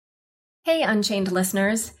Hey, Unchained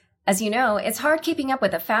listeners. As you know, it's hard keeping up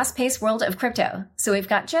with the fast-paced world of crypto, so we've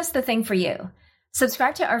got just the thing for you.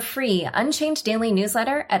 Subscribe to our free Unchained daily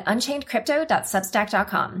newsletter at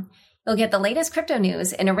unchainedcrypto.substack.com. You'll get the latest crypto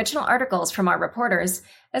news and original articles from our reporters,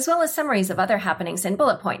 as well as summaries of other happenings and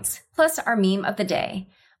bullet points, plus our meme of the day,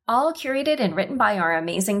 all curated and written by our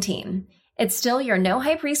amazing team. It's still your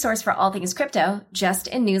no-hype resource for all things crypto, just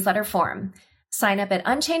in newsletter form. Sign up at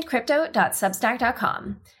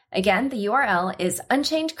unchainedcrypto.substack.com. Again, the URL is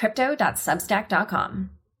unchainedcrypto.substack.com.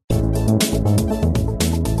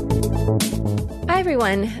 Hi,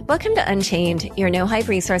 everyone. Welcome to Unchained, your no-hype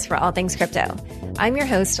resource for all things crypto. I'm your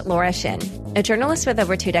host, Laura Shin, a journalist with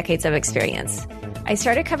over 2 decades of experience. I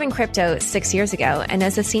started covering crypto 6 years ago, and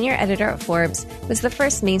as a senior editor at Forbes, was the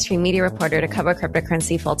first mainstream media reporter to cover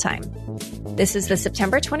cryptocurrency full-time. This is the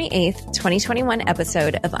September 28th, 2021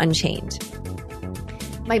 episode of Unchained.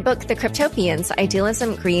 My book, The Cryptopians,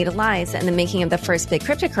 Idealism, Greed, Lies, and the Making of the First Big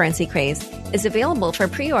Cryptocurrency Craze, is available for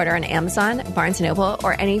pre-order on Amazon, Barnes & Noble,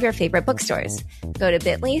 or any of your favorite bookstores. Go to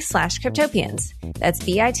bit.ly/cryptopians. That's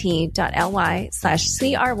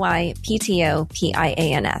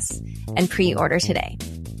bit.ly/CRYPTOPIANS and pre-order today.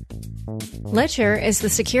 Ledger is the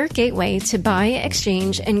secure gateway to buy,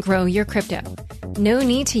 exchange, and grow your crypto. No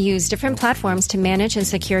need to use different platforms to manage and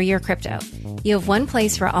secure your crypto. You have one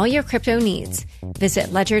place for all your crypto needs.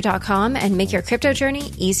 Visit ledger.com and make your crypto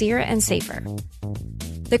journey easier and safer.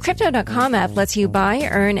 The Crypto.com app lets you buy,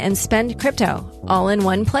 earn, and spend crypto all in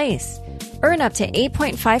one place. Earn up to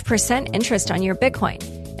 8.5% interest on your Bitcoin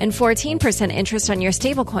and 14% interest on your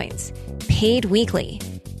stablecoins, paid weekly.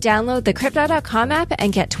 Download the Crypto.com app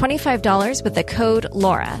and get $25 with the code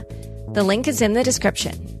LAURA. The link is in the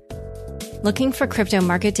description. Looking for crypto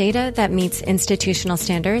market data that meets institutional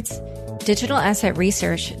standards? Digital Asset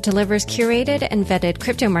Research delivers curated and vetted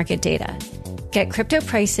crypto market data. Get crypto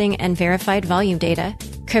pricing and verified volume data,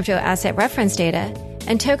 crypto asset reference data,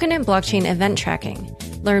 and token and blockchain event tracking.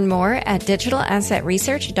 Learn more at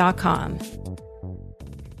digitalassetresearch.com.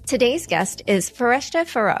 Today's guest is Fereshteh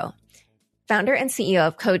Forough, founder and CEO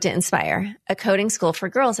of Code to Inspire, a coding school for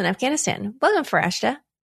girls in Afghanistan. Welcome, Fereshteh.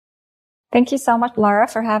 Thank you so much, Laura,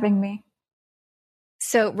 for having me.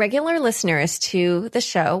 So regular listeners to the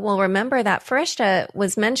show will remember that Fereshteh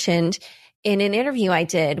was mentioned in an interview I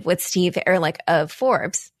did with Steve Ehrlich of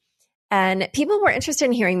Forbes. And people were interested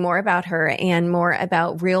in hearing more about her and more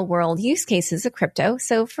about real-world use cases of crypto.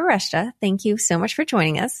 So Fereshteh, thank you so much for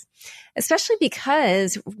joining us, especially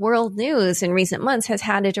because world news in recent months has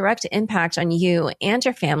had a direct impact on you and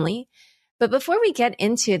your family. But before we get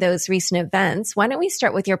into those recent events, why don't we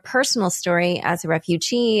start with your personal story as a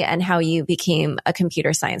refugee and how you became a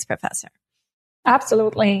computer science professor?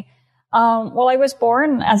 Absolutely. Well, I was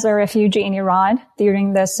born as a refugee in Iran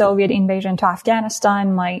during the Soviet invasion to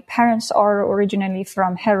Afghanistan. My parents are originally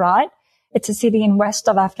from Herat. It's a city in west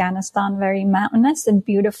of Afghanistan, very mountainous and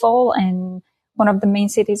beautiful, and one of the main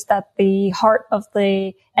cities that the heart of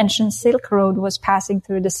the ancient Silk Road was passing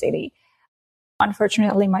through the city.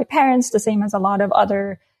 Unfortunately, my parents, the same as a lot of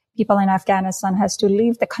other people in Afghanistan, has to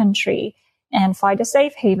leave the country and find a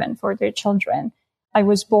safe haven for their children. I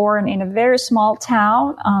was born in a very small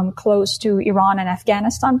town close to Iran and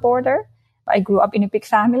Afghanistan border. I grew up in a big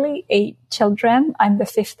family, 8 children. I'm the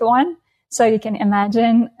 5th one. So you can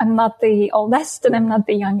imagine I'm not the oldest and I'm not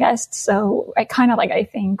the youngest. So I kind of I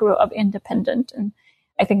think, grew up independent. And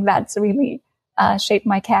I think that's really shaped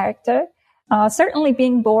my character. Certainly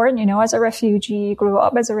being born, as a refugee, grew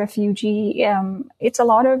up as a refugee, it's a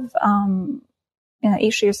lot of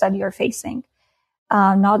issues that you're facing.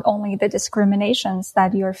 Not only the discriminations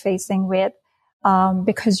that you're facing with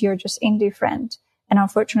because you're just indifferent. And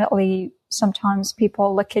unfortunately, sometimes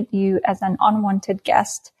people look at you as an unwanted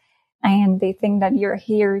guest and they think that you're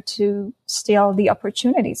here to steal the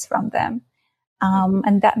opportunities from them.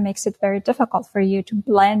 And that makes it very difficult for you to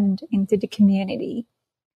blend into the community.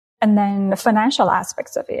 And then the financial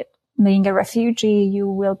aspects of it. Being a refugee, you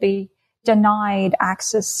will be denied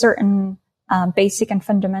access certain basic and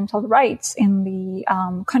fundamental rights in the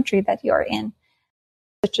country that you're in,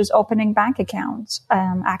 such as opening bank accounts,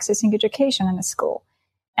 accessing education in a school.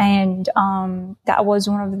 And that was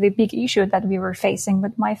one of the big issues that we were facing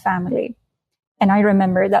with my family. And I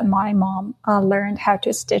remember that my mom learned how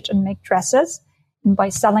to stitch and make dresses. And by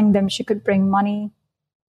selling them, she could bring money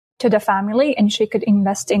to the family and she could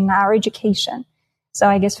invest in our education. So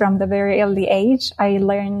I guess from the very early age, I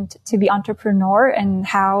learned to be entrepreneur and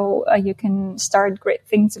how you can start great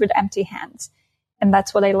things with empty hands. And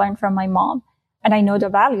that's what I learned from my mom. And I know the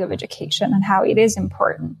value of education and how it is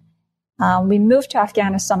important. We moved to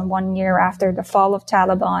Afghanistan 1 year after the fall of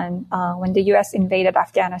Taliban, when the U.S. invaded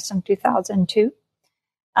Afghanistan in 2002,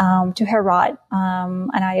 to Herat,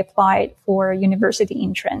 and I applied for university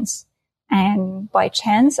entrance. And by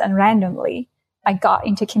chance and randomly, I got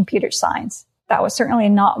into computer science. That was certainly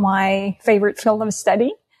not my favorite field of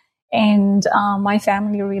study. And my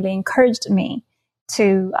family really encouraged me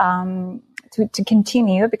to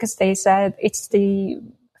continue, because they said it's the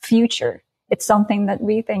future. It's something that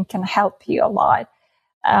we think can help you a lot.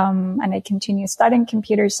 And I continued studying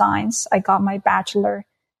computer science. I got my bachelor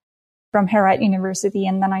from Herat University,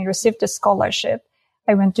 and then I received a scholarship.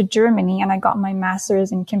 I went to Germany and I got my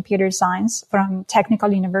master's in computer science from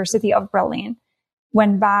Technical University of Berlin.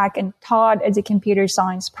 Went back and taught as a computer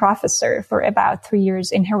science professor for about 3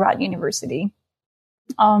 years in Herat University.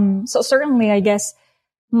 So certainly, I guess,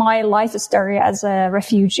 my life story as a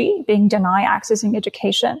refugee, being denied accessing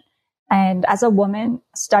education, and as a woman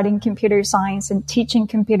studying computer science and teaching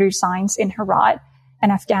computer science in Herat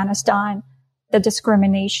and Afghanistan, the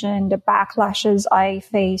discrimination, the backlashes I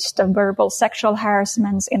faced, the verbal sexual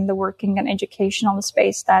harassments in the working and educational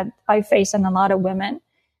space that I face, and a lot of women,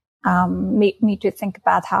 made me to think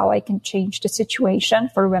about how I can change the situation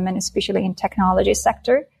for women, especially in technology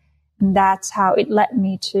sector. And that's how it led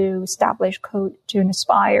me to establish Code to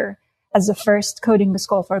Inspire as the first coding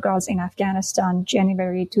school for girls in Afghanistan,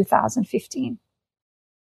 January 2015.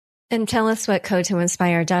 And tell us what Code to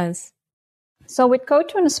Inspire does. So with Code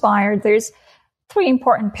to Inspire, there's 3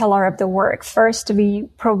 important pillars of the work. First, we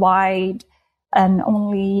provide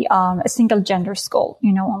only a single gender school,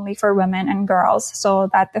 only for women and girls, so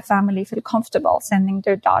that the family feel comfortable sending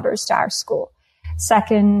their daughters to our school.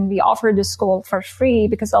 Second, we offer the school for free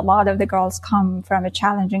because a lot of the girls come from a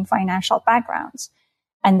challenging financial backgrounds.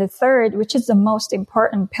 And the third, which is the most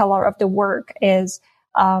important pillar of the work, is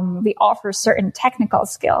we offer certain technical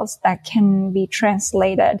skills that can be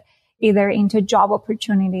translated either into job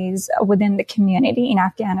opportunities within the community in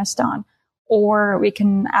Afghanistan, or we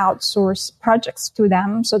can outsource projects to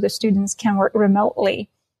them so the students can work remotely,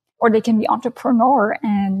 or they can be entrepreneur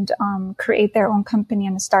and create their own company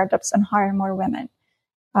and startups and hire more women.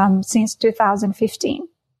 Since 2015,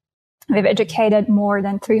 we've educated more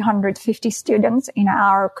than 350 students in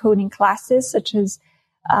our coding classes, such as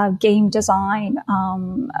game design,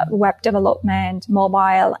 web development,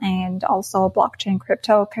 mobile, and also blockchain,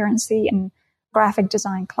 cryptocurrency, and graphic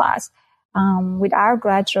design class. With our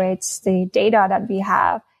graduates, the data that we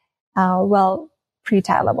have,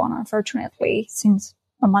 pre-Taliban, unfortunately, since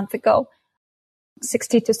a month ago,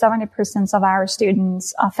 60 to 70% of our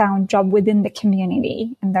students found job within the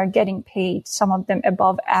community, and they're getting paid, some of them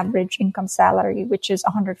above average income salary, which is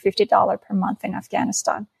 $150 per month in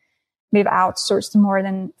Afghanistan. We've outsourced more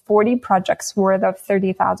than 40 projects worth of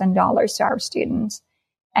 $30,000 to our students,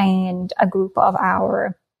 and a group of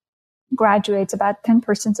our graduates, about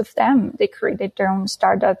 10% of them, they created their own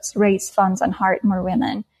startups, raised funds, and hired more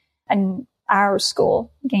women. And our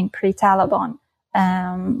school, again, pre-Taliban,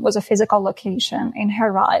 was a physical location in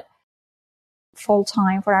Herat,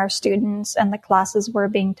 full-time for our students, and the classes were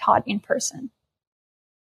being taught in person.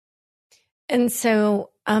 And so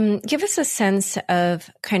give us a sense of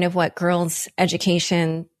kind of what girls'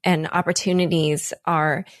 education and opportunities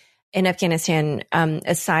are in Afghanistan,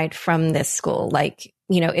 aside from this school. Like,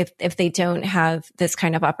 if they don't have this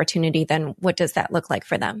kind of opportunity, then what does that look like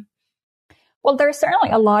for them? Well, there's certainly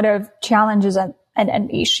a lot of challenges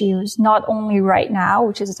and issues, not only right now,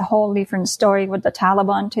 which is a whole different story with the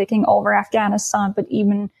Taliban taking over Afghanistan, but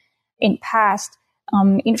even in past,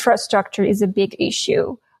 infrastructure is a big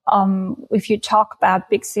issue. If you talk about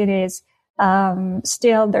big cities,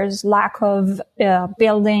 still there's lack of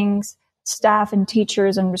buildings, staff and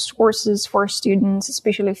teachers and resources for students,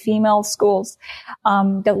 especially female schools.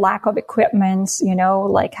 The lack of equipment,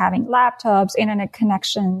 like having laptops, internet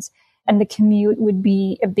connections, and the commute would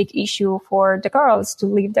be a big issue for the girls to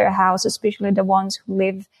leave their house, especially the ones who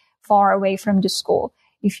live far away from the school.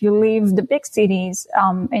 If you leave the big cities,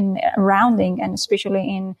 in surrounding, and especially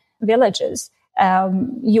in villages,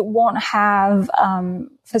 you won't have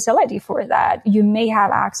facility for that. You may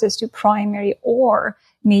have access to primary or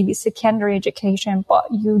maybe secondary education, but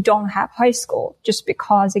you don't have high school, just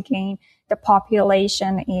because, again, the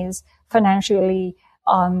population is financially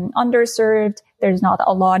underserved. There's not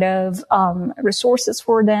a lot of resources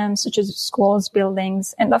for them, such as schools,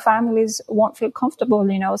 buildings, and the families won't feel comfortable,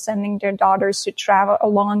 sending their daughters to travel a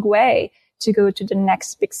long way to go to the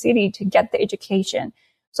next big city to get the education.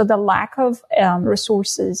 So the lack of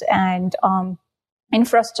resources and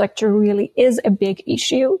infrastructure really is a big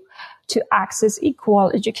issue to access equal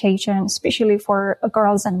education, especially for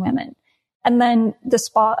girls and women. And then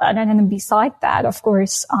beside that, of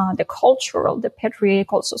course, the cultural, the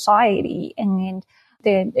patriarchal society and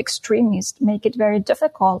the extremists make it very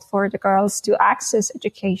difficult for the girls to access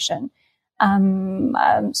education.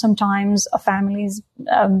 Sometimes families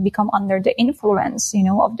become under the influence,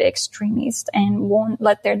 of the extremists and won't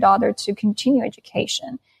let their daughter to continue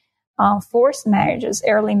education. Forced marriages,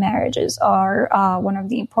 early marriages are one of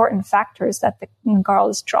the important factors that the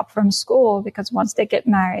girls drop from school, because once they get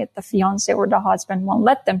married, the fiance or the husband won't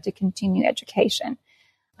let them to continue education.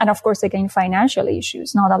 And of course, again, financial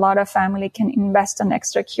issues. Not a lot of family can invest in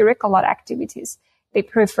extracurricular activities. They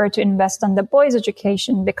prefer to invest in the boy's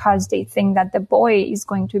education because they think that the boy is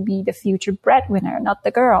going to be the future breadwinner, not the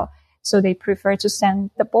girl. So they prefer to send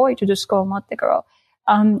the boy to the school, not the girl.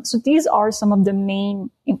 So these are some of the main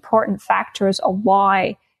important factors of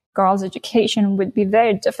why girls' education would be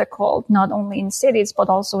very difficult, not only in cities, but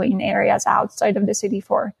also in areas outside of the city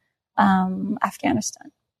for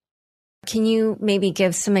Afghanistan. Can you maybe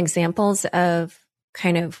give some examples of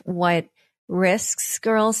kind of what risks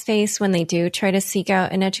girls face when they do try to seek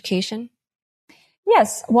out an education?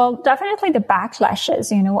 Yes, well, definitely the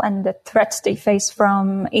backlashes, and the threats they face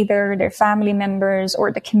from either their family members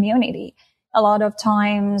or the community. A lot of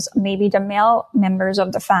times, maybe the male members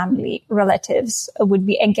of the family, relatives, would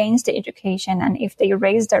be against the education. And if they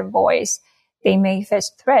raise their voice, they may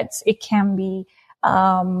face threats. It can be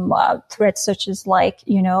threats such as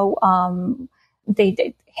they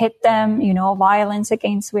hit them, violence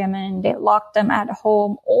against women, they lock them at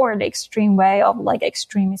home, or the extreme way of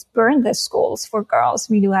extremists burn the schools for girls.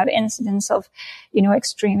 We do have incidents of,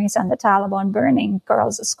 extremists and the Taliban burning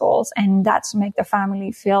girls' schools, and that's make the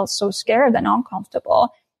family feel so scared and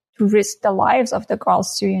uncomfortable to risk the lives of the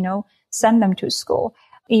girls to, send them to school.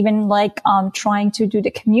 Even trying to do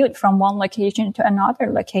the commute from one location to another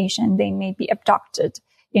location, they may be abducted,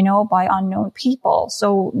 by unknown people.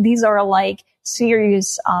 So these are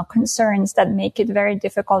serious concerns that make it very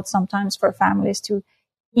difficult sometimes for families to,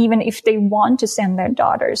 even if they want to send their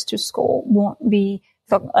daughters to school, won't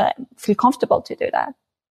feel comfortable to do that.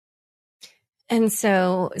 And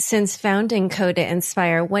so since founding Code to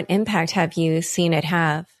Inspire, what impact have you seen it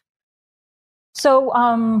have? So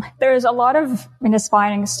there's a lot of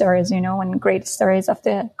inspiring stories, and great stories of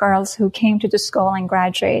the girls who came to the school and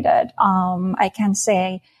graduated. I can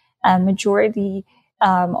say a majority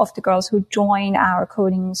of the girls who joined our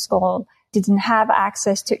coding school didn't have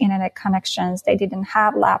access to internet connections. They didn't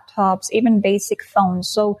have laptops, even basic phones.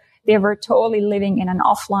 So they were totally living in an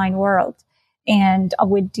offline world. And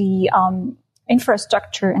with the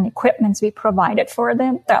infrastructure and equipments we provided for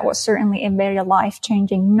them, that was certainly a very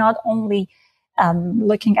life-changing, not only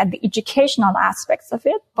looking at the educational aspects of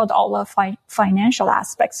it, but all the financial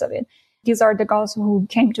aspects of it. These are the girls who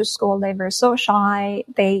came to school. They were so shy.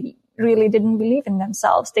 They really didn't believe in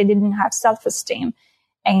themselves. They didn't have self-esteem.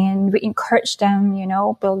 And we encouraged them,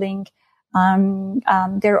 building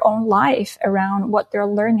their own life around what they're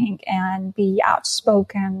learning and be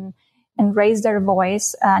outspoken and raise their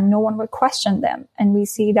voice. No one would question them. And we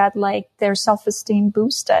see that their self-esteem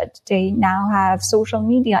boosted. They now have social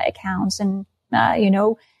media accounts and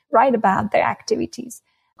write about their activities.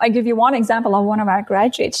 I give you one example of one of our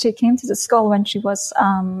graduates. She came to the school when she was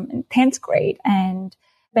in 10th grade. And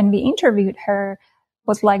when we interviewed her,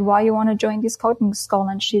 was why you want to join this coding school?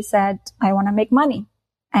 And she said, I want to make money.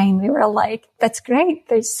 And we were like, that's great.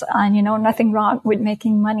 There's, nothing wrong with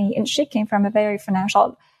making money. And she came from a very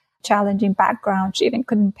financial challenging background. She even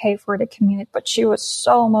couldn't pay for the commute, but she was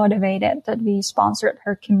so motivated that we sponsored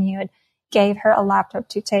her commute, gave her a laptop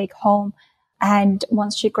to take home. And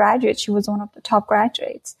once she graduated, she was one of the top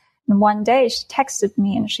graduates. And one day she texted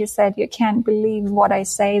me and she said, you can't believe what I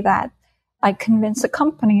say, that I convinced a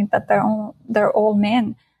company that they're all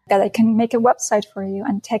men, that I can make a website for you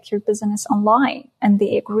and take your business online. And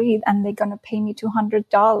they agreed, and they're going to pay me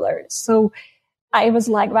 $200. So I was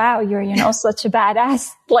like, wow, you're, such a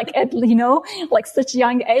badass, at such a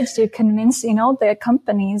young age to convince, the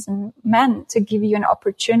companies and men to give you an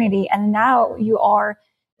opportunity. And now you are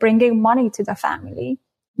bringing money to the family,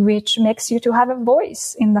 which makes you to have a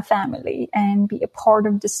voice in the family and be a part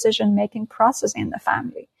of decision-making process in the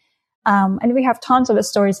family. And we have tons of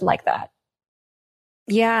stories like that.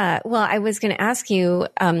 Yeah. Well, I was going to ask you,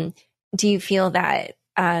 do you feel that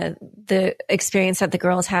the experience that the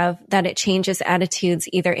girls have, that it changes attitudes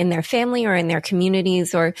either in their family or in their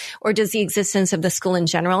communities, or does the existence of the school in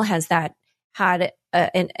general, has that had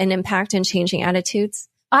an impact in changing attitudes?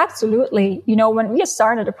 Absolutely. When we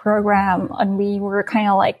started the program and we were kind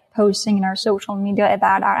of posting in our social media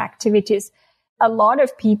about our activities, a lot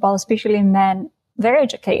of people, especially men, very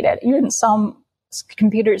educated, even some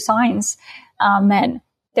computer science men.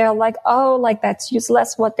 They're like, oh, like that's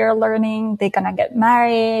useless what they're learning. They're gonna get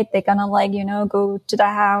married. They're gonna like, go to the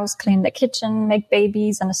house, clean the kitchen, make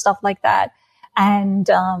babies and stuff like that. And,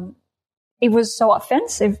 it was so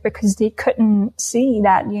offensive because they couldn't see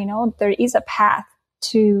that, there is a path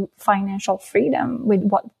to financial freedom with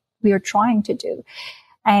what we are trying to do.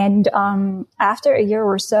 And, after a year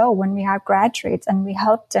or so, when we have graduates and we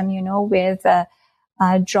help them, with,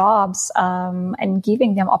 jobs, and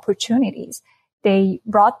giving them opportunities, they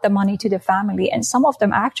brought the money to the family, and some of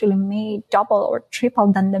them actually made double or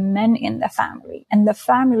triple than the men in the family. And the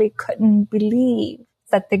family couldn't believe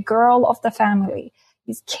that the girl of the family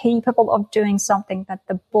is capable of doing something that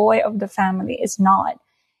the boy of the family is not.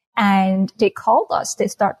 And they called us. They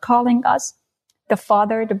start calling us. The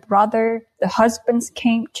father, the brother, the husbands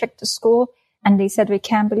came, checked the school, and they said, we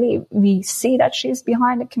can't believe. We see that she's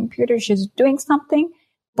behind the computer. She's doing something.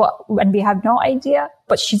 And we have no idea,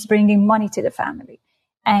 but she's bringing money to the family.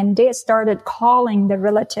 And they started calling the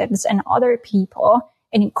relatives and other people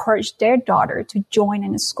and encouraged their daughter to join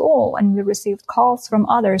in a school. And we received calls from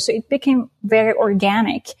others. So it became very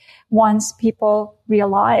organic once people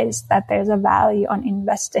realized that there's a value on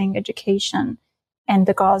investing education and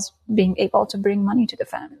the girls being able to bring money to the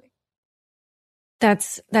family.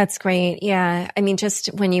 That's great. Yeah. I mean, just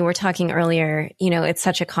when you were talking earlier, it's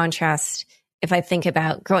such a contrast. If I think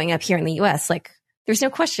about growing up here in the US, like there's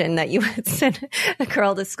no question that you would send a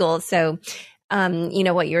girl to school. So,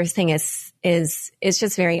 what you were saying is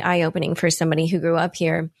just very eye opening for somebody who grew up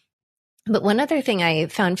here. But one other thing I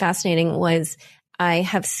found fascinating was I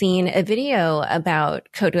have seen a video about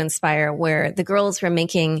Code to Inspire where the girls were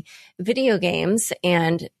making video games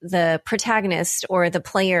and the protagonist or the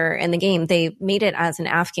player in the game, they made it as an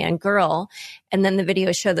Afghan girl. And then the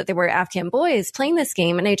video showed that there were Afghan boys playing this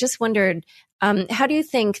game. And I just wondered, how do you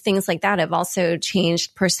think things like that have also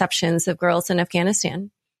changed perceptions of girls in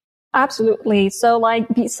Afghanistan? Absolutely. So like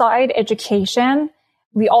beside education,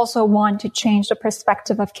 we also want to change the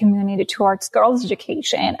perspective of community towards girls'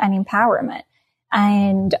 education and empowerment.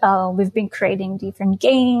 And we've been creating different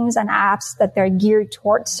games and apps that they're geared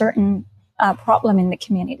towards certain problem in the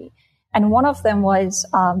community. And one of them was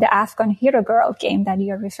the Afghan Hero Girl game that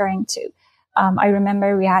you're referring to. I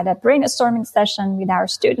remember we had a brainstorming session with our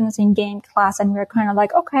students in game class, and we were kind of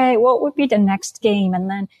like, okay, what would be the next game? And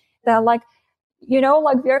then they're like, we're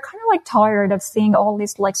kind of like tired of seeing all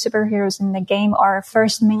these like superheroes in the game are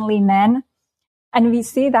first mainly men. And we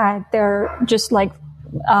see that they're just like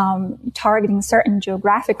targeting certain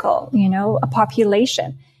geographical, a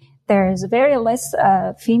population. There's very less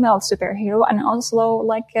female superhero, and also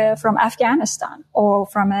like from Afghanistan or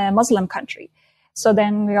from a Muslim country. So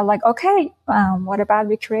then we are like, okay, what about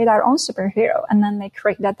we create our own superhero? And then they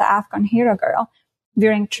created the Afghan Hero Girl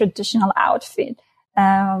wearing traditional outfit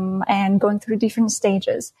and going through different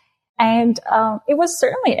stages. And it was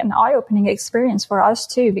certainly an eye-opening experience for us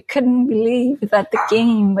too. We couldn't believe that the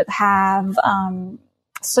game would have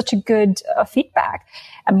such a good feedback.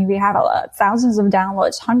 I mean, we have thousands of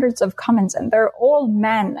downloads, hundreds of comments, and they're all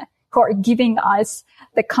men who are giving us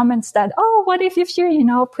the comments that, oh, what if you,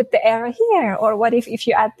 put the arrow here? Or what if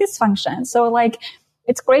you add this function? So like,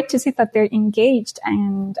 it's great to see that they're engaged.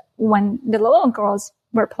 And when the little girls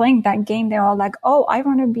were playing that game, they were like, oh, I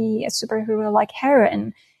want to be a superhero like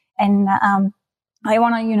Heroine. And, I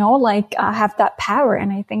want to, have that power.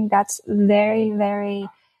 And I think that's very, very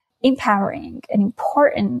empowering and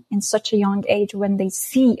important in such a young age when they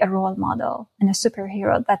see a role model and a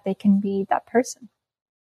superhero that they can be that person.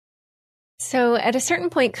 So at a certain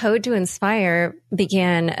point, Code to Inspire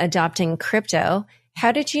began adopting crypto.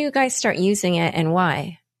 How did you guys start using it and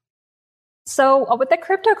why? So with the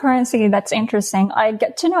cryptocurrency, that's interesting. I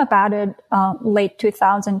get to know about it late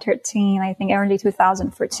 2013, I think early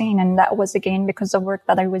 2014. And that was again because of work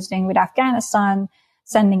that I was doing with Afghanistan,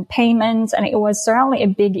 sending payments. And it was certainly a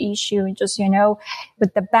big issue, just,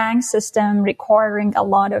 with the bank system requiring a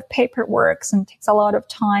lot of paperwork and takes a lot of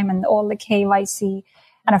time and all the KYC.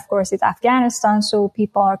 And of course, it's Afghanistan. So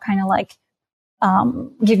people are kind of like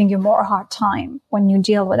giving you more hard time when you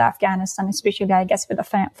deal with Afghanistan, especially, I guess, with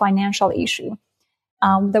a financial issue.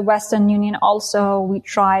 The Western Union also, we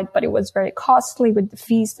tried, but it was very costly with the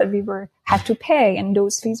fees that we had to pay. And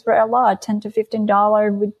those fees were a lot. $10 to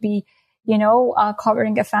 $15 would be,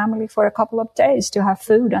 covering a family for a couple of days to have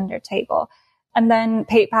food on their table. And then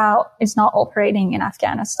PayPal is not operating in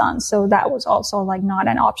Afghanistan. So that was also like not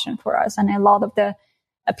an option for us. And a lot of the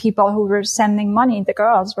people who were sending money, the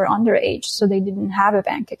girls were underage, so they didn't have a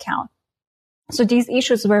bank account. So these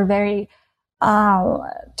issues were very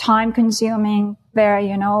time consuming, where,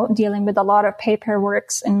 you know, dealing with a lot of paperwork,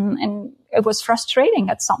 and it was frustrating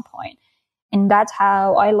at some point. And that's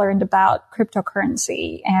how I learned about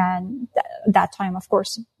cryptocurrency and that time, of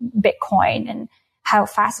course, Bitcoin, and how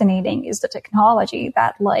fascinating is the technology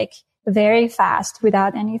that, like, very fast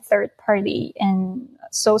without any third party and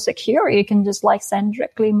so secure. You can just like send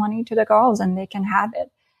directly money to the girls and they can have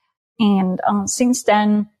it. And since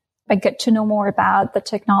then, I get to know more about the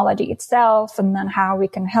technology itself and then how we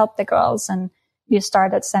can help the girls. And we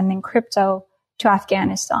started sending crypto to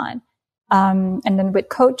Afghanistan. And then with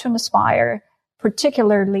Code to Inspire,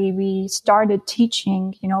 particularly, we started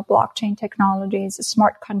teaching, you know, blockchain technologies,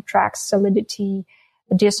 smart contracts, Solidity,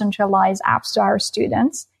 decentralized apps to our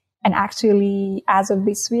students. And actually, as of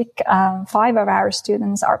this week, 5 of our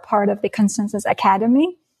students are part of the Consensus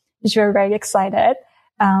Academy, which we're very excited.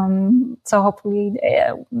 So hopefully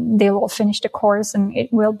they will finish the course and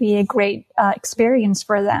it will be a great experience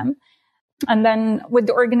for them. And then with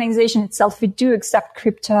the organization itself, we do accept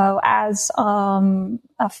crypto as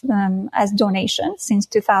donation since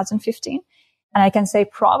 2015. And I can say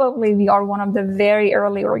probably we are one of the very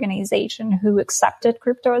early organizations who accepted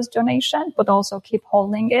crypto as donation, but also keep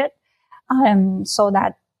holding it, so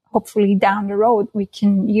that hopefully down the road we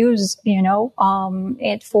can use, you know,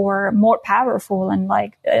 it for more powerful and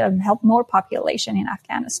like help more population in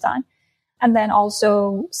Afghanistan. And then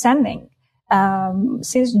also sending.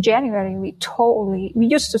 Since January, we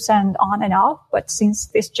used to send on and off, but since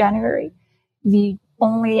this January, we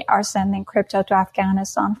only are sending crypto to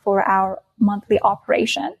Afghanistan for our monthly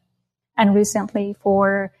operation. And recently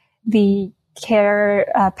for the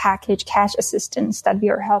care package cash assistance that we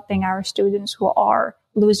are helping our students who are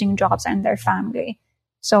losing jobs and their family.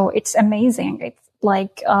 So it's amazing. It's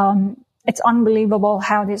like, it's unbelievable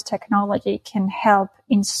how this technology can help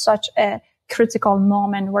in such a critical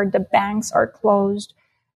moment where the banks are closed,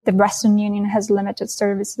 the Western Union has limited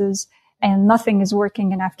services, and nothing is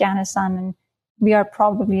working in Afghanistan. And we are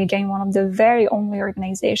probably, again, one of the very only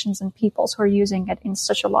organizations and peoples who are using it in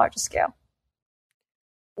such a large scale.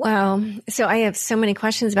 Wow. So I have so many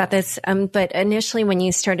questions about this. But initially, when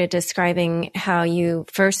you started describing how you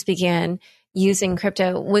first began using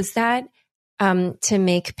crypto, was that to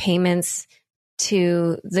make payments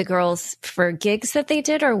to the girls for gigs that they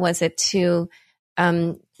did, or was it to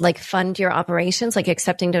like fund your operations, like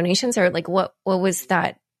accepting donations, or like what was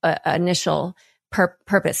that initial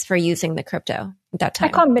purpose for using the crypto at that time?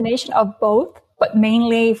 A combination of both, but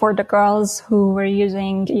mainly for the girls who were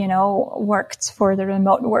using, you know, worked for the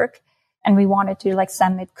remote work, and we wanted to like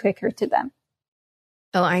send it quicker to them.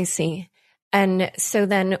 Oh, I see. And so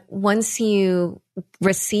then once you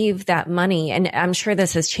receive that money, and I'm sure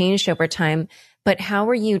this has changed over time, but how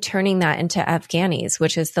were you turning that into Afghanis,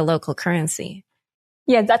 which is the local currency?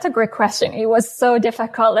 Yeah, that's a great question. It was so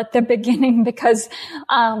difficult at the beginning because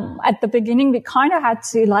at the beginning we kind of had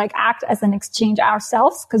to like act as an exchange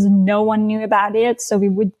ourselves because no one knew about it. So we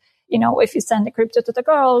would, you know, if you send the crypto to the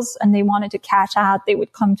girls and they wanted to cash out, they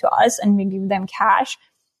would come to us and we give them cash.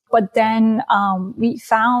 But then we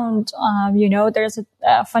found, you know, there's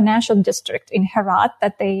a financial district in Herat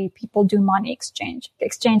that people do money exchange. They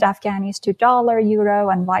exchange Afghanis to dollar, euro,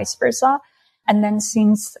 and vice versa. And then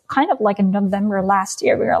since kind of like in November last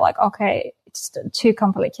year, we were like, okay, it's too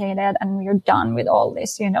complicated and we're done with all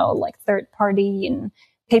this, you know, like third party and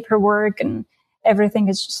paperwork and everything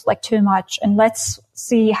is just like too much. And let's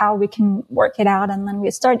see how we can work it out. And then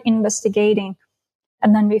we start investigating.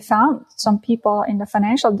 And then we found some people in the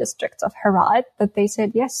financial district of Herat that they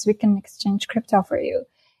said, yes, we can exchange crypto for you.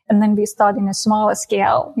 And then we start in a smaller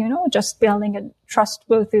scale, you know, just building a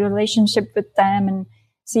trustworthy relationship with them and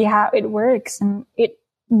see how it works. And it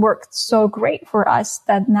worked so great for us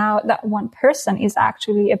that now that one person is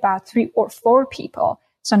actually about 3 or 4 people.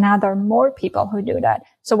 So now there are more people who do that.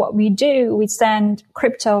 So what we do, we send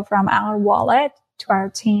crypto from our wallet to our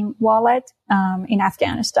team wallet in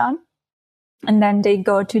Afghanistan. And then they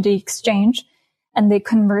go to the exchange and they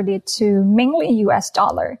convert it to mainly US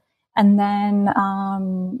dollar. And then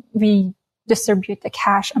we distribute the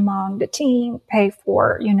cash among the team, pay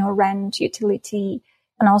for, you know, rent, utility,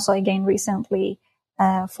 and also again recently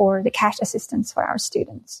for the cash assistance for our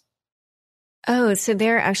students. Oh, so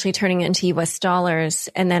they're actually turning it into US dollars.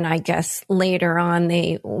 And then I guess later on,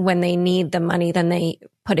 when they need the money, then they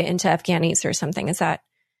put it into Afghanis or something. Is that?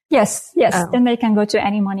 Yes. Oh. Then they can go to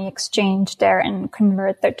any money exchange there and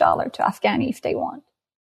convert their dollar to Afghani if they want.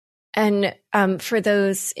 And for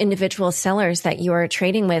those individual sellers that you are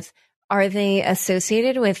trading with, are they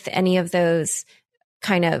associated with any of those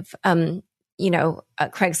kind of,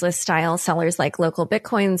 Craigslist style sellers like Local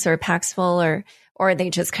Bitcoins or Paxful, or are they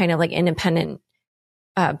just kind of like independent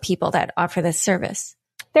people that offer this service?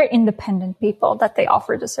 They're independent people that they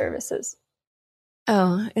offer the services.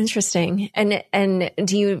 Oh, interesting. And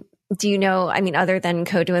do you know, I mean, other than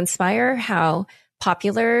Code2Inspire, how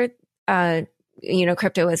popular,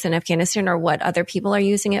 crypto is in Afghanistan, or what other people are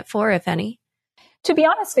using it for, if any? To be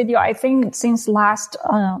honest with you, I think since last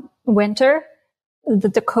winter,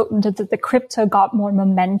 the crypto got more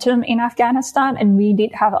momentum in Afghanistan, and we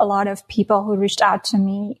did have a lot of people who reached out to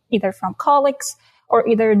me, either from colleagues or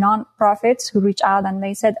either nonprofits who reached out and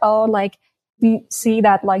they said, "Oh, like we see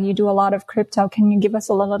that like you do a lot of crypto. Can you give us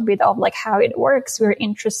a little bit of like how it works? We're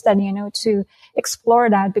interested, to explore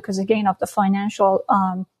that because again of the financial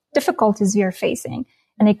difficulties we are facing."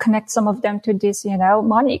 And it connects some of them to this,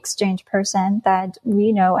 money exchange person that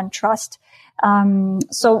we know and trust.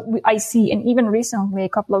 So I see, and even recently, a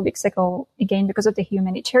couple of weeks ago, again, because of the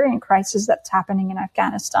humanitarian crisis that's happening in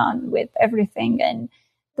Afghanistan with everything and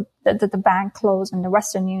the bank closed and the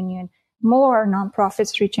Western Union, more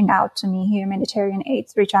nonprofits reaching out to me, humanitarian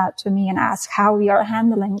aids reach out to me and ask how we are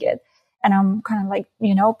handling it. And I'm kind of like,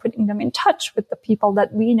 putting them in touch with the people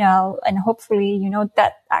that we know. And hopefully,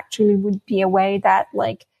 that actually would be a way that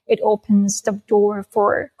like it opens the door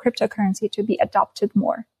for cryptocurrency to be adopted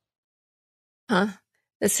more. Huh.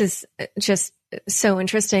 This is just so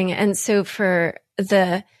interesting. And so for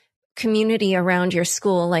the community around your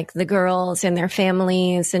school, like the girls and their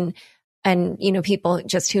families and people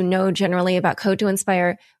just who know generally about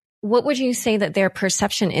Code2Inspire, what would you say that their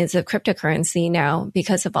perception is of cryptocurrency now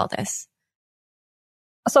because of all this?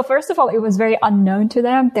 So first of all, it was very unknown to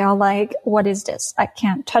them. They're like, "What is this? I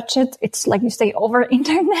can't touch it. It's like you say over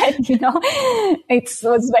internet, It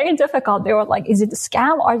was very difficult. They were like, "Is it a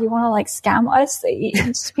scam? Or do you want to like scam us?"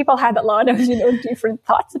 People had a lot of, different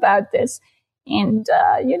thoughts about this. And,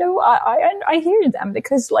 I hear them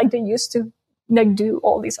because like they used to like do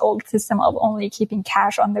all this old system of only keeping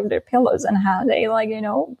cash under their pillows and how they like,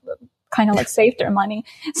 kind of like save their money.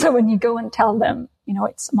 So when you go and tell them,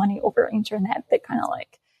 it's money over internet, they kind of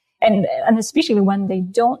like, and especially when they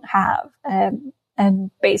don't have a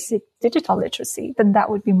basic digital literacy, then that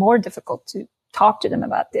would be more difficult to talk to them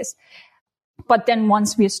about this. But then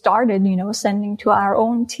once we started, sending to our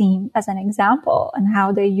own team as an example and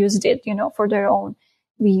how they used it, for their own,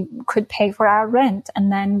 we could pay for our rent. And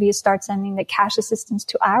then we start sending the cash assistance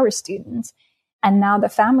to our students. And now the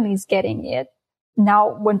family is getting it.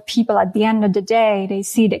 Now, when people at the end of the day, they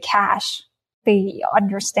see the cash, they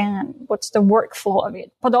understand what's the workflow of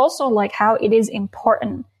it, but also like how it is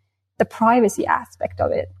important, the privacy aspect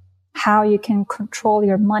of it, how you can control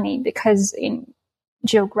your money, because in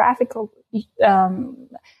geographical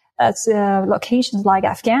locations like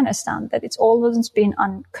Afghanistan, that it's always been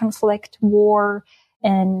on conflict, war,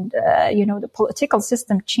 and, the political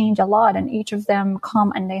system change a lot, and each of them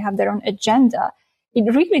come and they have their own agenda.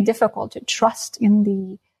 It's really difficult to trust in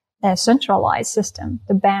the centralized system,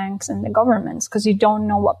 the banks and the governments, because you don't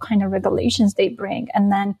know what kind of regulations they bring.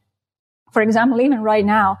 And then, for example, even right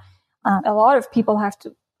now, a lot of people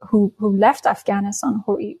who left Afghanistan,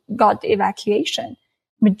 who got the evacuation,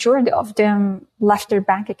 majority of them left their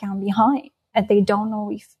bank account behind, and they don't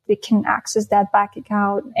know if they can access that bank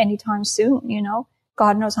account anytime soon.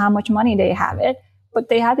 God knows how much money they have it, but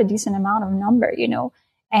they had a decent amount of number,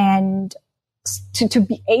 and to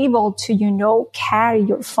be able to, carry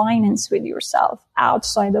your finance with yourself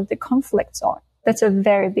outside of the conflict zone. That's a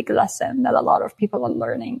very big lesson that a lot of people are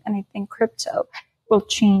learning. And I think crypto will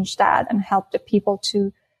change that and help the people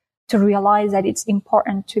to realize that it's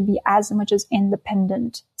important to be as much as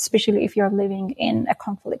independent, especially if you're living in a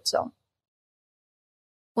conflict zone.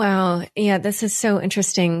 Wow. Yeah, this is so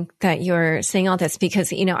interesting that you're saying all this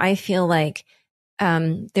because, I feel like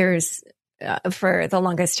there's for the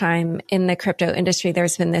longest time in the crypto industry,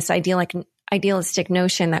 there's been this idealistic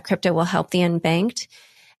notion that crypto will help the unbanked.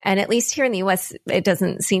 And at least here in the US, it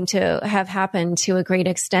doesn't seem to have happened to a great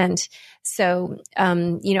extent. So,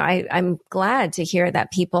 I'm glad to hear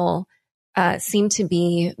that people seem to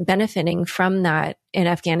be benefiting from that in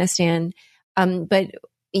Afghanistan. But,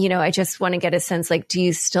 I just want to get a sense, like, do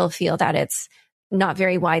you still feel that it's not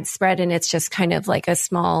very widespread and it's just kind of like a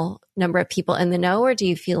small number of people in the know? Or do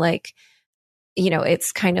you feel like,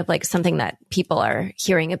 it's kind of like something that people are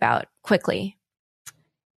hearing about quickly?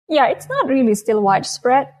 Yeah, it's not really still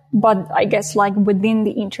widespread, but I guess like within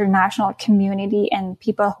the international community and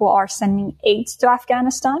people who are sending aids to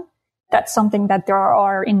Afghanistan, that's something that they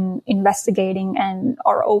are investigating and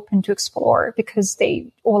are open to explore because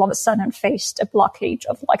they all of a sudden faced a blockage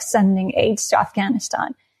of like sending aids to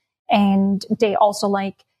Afghanistan. And they also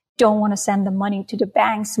like don't want to send the money to the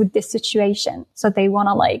banks with this situation. So they want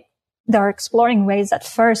to like they're exploring ways that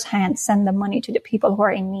firsthand send the money to the people who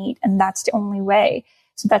are in need. And that's the only way.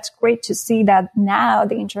 So that's great to see that now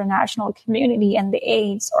the international community and the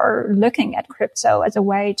aides are looking at crypto as a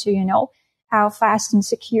way to, how fast and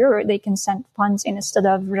secure they can send funds instead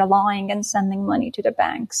of relying and sending money to the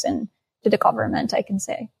banks and to the government, I can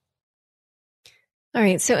say. All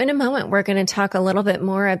right. So in a moment, we're going to talk a little bit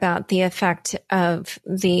more about the effect of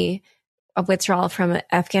the withdrawal from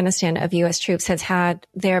Afghanistan of U.S. troops has had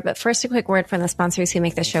there. But first, a quick word from the sponsors who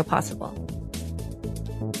make this show possible.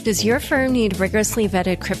 Does your firm need rigorously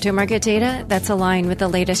vetted crypto market data that's aligned with the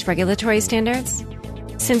latest regulatory standards?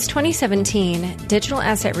 Since 2017, Digital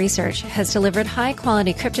Asset Research has delivered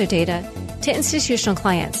high-quality crypto data to institutional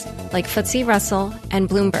clients like FTSE Russell and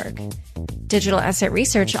Bloomberg. Digital Asset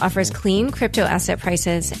Research offers clean crypto asset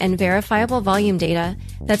prices and verifiable volume data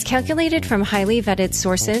that's calculated from highly vetted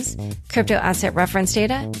sources, crypto asset reference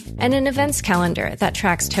data, and an events calendar that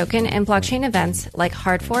tracks token and blockchain events like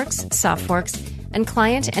hard forks, soft forks, and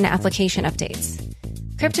client and application updates.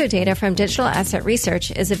 Crypto data from Digital Asset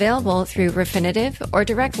Research is available through Refinitiv or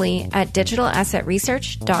directly at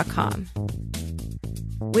digitalassetresearch.com.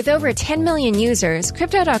 With over 10 million users,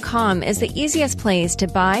 Crypto.com is the easiest place to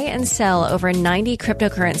buy and sell over 90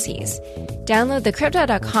 cryptocurrencies. Download the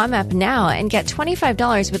Crypto.com app now and get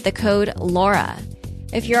 $25 with the code LAURA.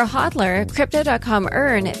 If you're a hodler, Crypto.com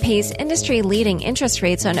Earn pays industry-leading interest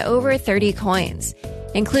rates on over 30 coins,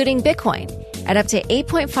 including Bitcoin, at up to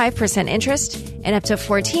 8.5% interest and up to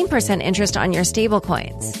 14% interest on your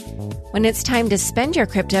stablecoins. When it's time to spend your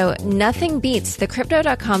crypto, nothing beats the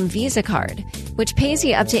Crypto.com Visa card, which pays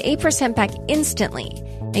you up to 8% back instantly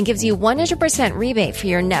and gives you 100% rebate for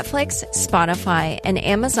your Netflix, Spotify, and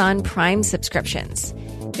Amazon Prime subscriptions.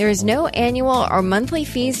 There is no annual or monthly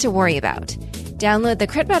fees to worry about. Download the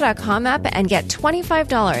Crypto.com app and get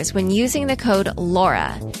 $25 when using the code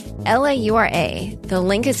LAURA, L-A-U-R-A. The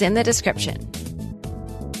link is in the description.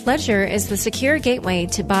 Ledger is the secure gateway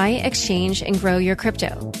to buy, exchange, and grow your crypto.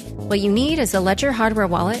 What you need is a Ledger hardware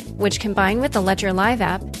wallet, which combined with the Ledger Live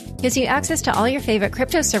app, gives you access to all your favorite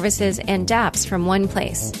crypto services and dApps from one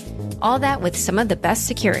place. All that with some of the best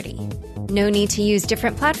security. No need to use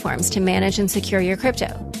different platforms to manage and secure your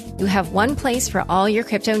crypto. You have one place for all your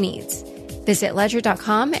crypto needs. Visit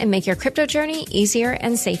ledger.com and make your crypto journey easier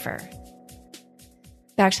and safer.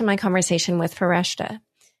 Back to my conversation with Fereshteh.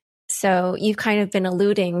 So you've kind of been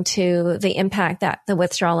alluding to the impact that the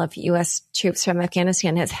withdrawal of U.S. troops from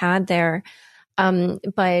Afghanistan has had there.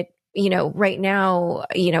 But, right now,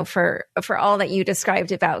 for all that you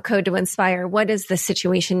described about Code to Inspire, what is the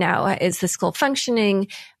situation now? Is the school functioning?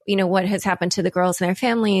 What has happened to the girls and their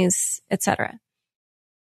families, et cetera?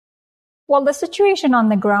 Well, the situation on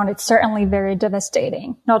the ground is certainly very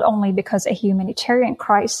devastating, not only because a humanitarian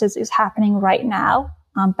crisis is happening right now.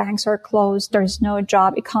 Banks are closed. There's no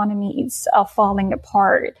job. Economy is falling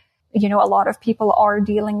apart. A lot of people are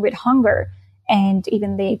dealing with hunger, and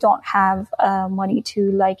even they don't have money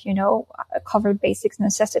to cover basic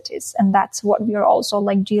necessities. And that's what we are also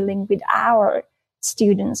dealing with our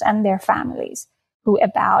students and their families, who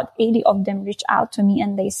about 80 of them reached out to me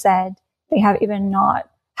and they said they have even not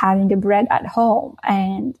having the bread at home.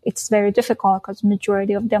 And it's very difficult because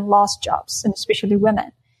majority of them lost jobs, and especially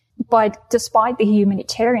women. But despite the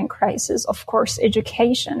humanitarian crisis, of course,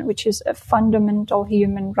 education, which is a fundamental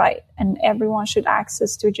human right, and everyone should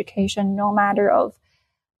access to education no matter of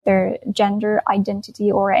their gender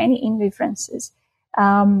identity or any indifferences,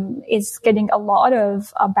 is getting a lot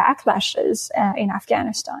of backlashes in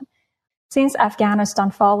Afghanistan. Since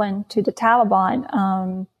Afghanistan fallen to the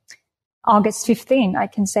Taliban, August 15, I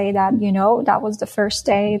can say that, that was the first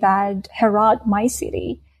day that Herat, my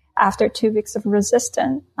city, after 2 weeks of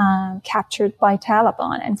resistance, captured by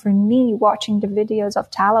Taliban. And for me, watching the videos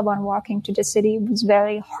of Taliban walking to the city was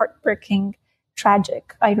very heartbreaking,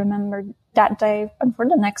 tragic. I remember that day, and for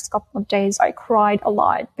the next couple of days, I cried a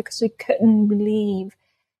lot because I couldn't believe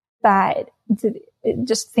that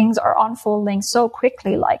just things are unfolding so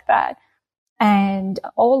quickly like that. And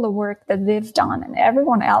all the work that we've done and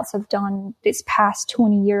everyone else have done this past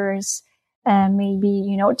 20 years, may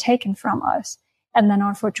be, taken from us. And then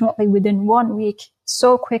unfortunately, within 1 week,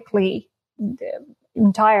 so quickly, the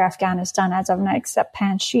entire Afghanistan, as of now, except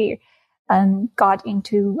Panjshir, got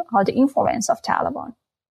into the influence of Taliban.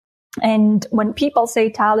 And when people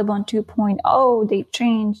say Taliban 2.0, they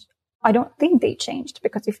changed, I don't think they changed,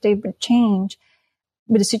 because if they would change,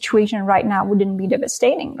 the situation right now wouldn't be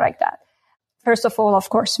devastating like that. First of all, of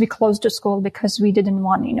course, we closed the school because we didn't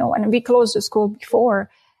want, and we closed the school before,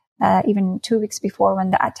 even 2 weeks before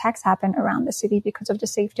when the attacks happened around the city because of the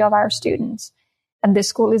safety of our students. And the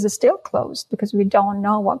school is still closed because we don't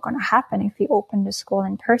know what's going to happen if we open the school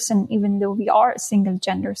in person, even though we are a single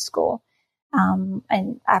gender school.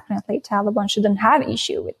 And apparently Taliban shouldn't have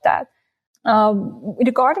issue with that.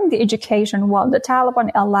 Regarding the education, well, the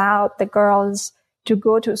Taliban allowed the girls to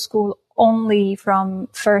go to school only from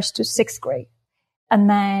 1st to 6th grade. And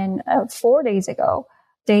then 4 days ago,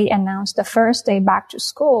 they announced the first day back to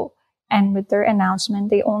school. And with their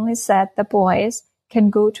announcement, they only said the boys can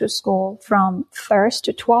go to school from 1st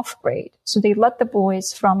to 12th grade. So they let the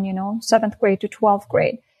boys from, 7th grade to 12th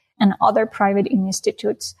grade and other private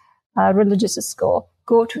institutes, religious school,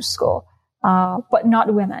 go to school, but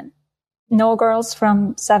not women. No girls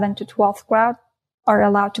from 7th to 12th grade are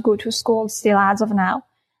allowed to go to school still as of now.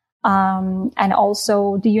 And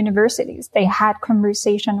also the universities, they had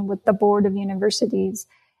conversation with the board of universities,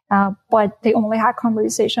 but they only had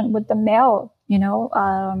conversation with the male,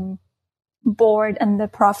 board and the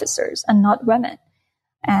professors and not women.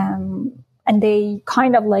 And they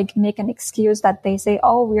kind of like make an excuse that they say,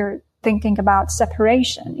 oh, we're thinking about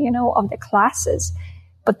separation, of the classes.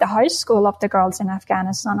 But the high school of the girls in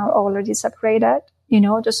Afghanistan are already separated.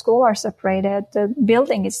 The school are separated. The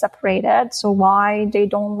building is separated. So why they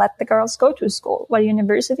don't let the girls go to school? Well,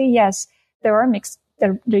 university, yes, there are mixed,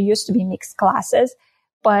 there used to be mixed classes,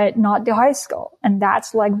 but not the high school. And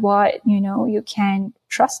that's like what, you can't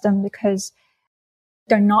trust them because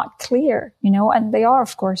they're not clear, and they are,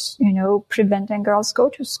 of course, preventing girls go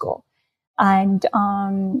to school. And,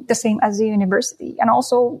 the same as the university and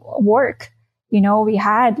also work. We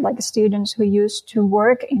had like students who used to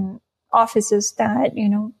work in offices that,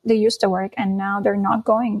 they used to work and now they're not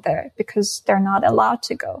going there because they're not allowed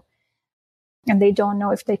to go. And they don't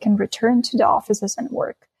know if they can return to the offices and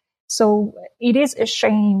work. So it is a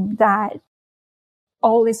shame that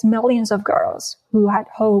all these millions of girls who had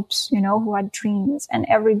hopes, who had dreams, and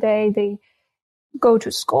every day they go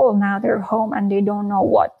to school, now they're home and they don't know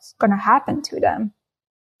what's going to happen to them.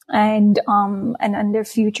 And their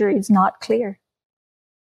future is not clear.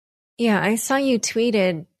 Yeah, I saw you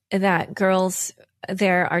tweeted that girls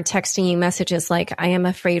there are texting you messages like, I am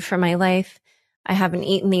afraid for my life. I haven't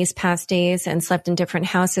eaten these past days and slept in different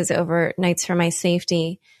houses overnights for my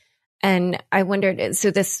safety. And I wondered, so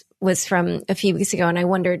this was from a few weeks ago, and I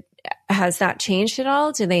wondered, has that changed at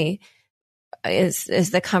all? Is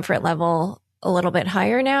the comfort level a little bit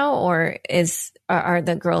higher now, or are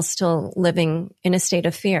the girls still living in a state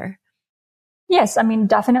of fear? Yes, I mean,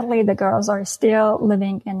 definitely the girls are still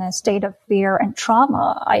living in a state of fear and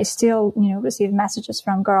trauma. I still, receive messages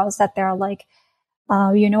from girls that they're like,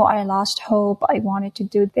 I lost hope. I wanted to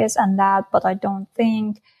do this and that, but I don't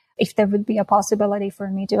think if there would be a possibility for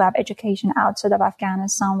me to have education outside of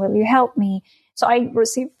Afghanistan, will you help me? So I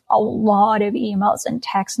receive a lot of emails and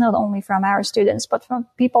texts, not only from our students, but from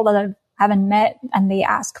people that I haven't met, and they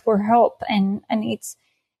ask for help. And it's,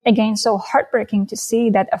 again, so heartbreaking to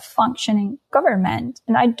see that a functioning government,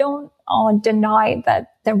 and I don't deny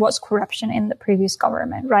that there was corruption in the previous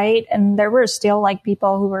government, right? And there were still like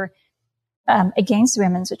people who were against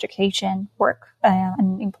women's education, work,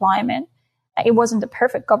 and employment. It wasn't the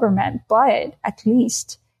perfect government, but at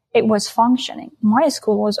least it was functioning. My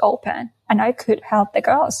school was open and I could help the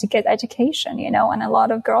girls to get education, and a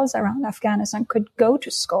lot of girls around Afghanistan could go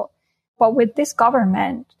to school. But with this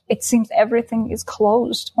government, it seems everything is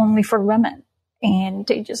closed only for women, and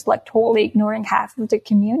they just like totally ignoring half of the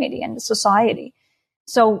community and the society.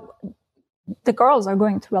 So the girls are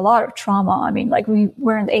going through a lot of trauma. I mean, like we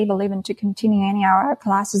weren't able even to continue any of our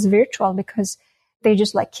classes virtual because they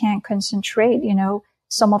just like can't concentrate.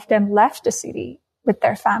 Some of them left the city with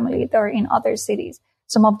their family. They're in other cities.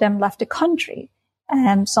 Some of them left the country,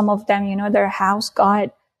 and some of them, their house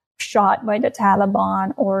got shot by the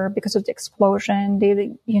Taliban, or because of the explosion,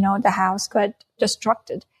 the house got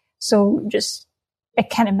destructed. So just, I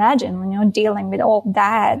can't imagine, dealing with all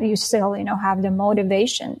that, you still, have the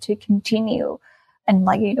motivation to continue and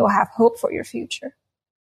have hope for your future.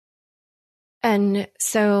 And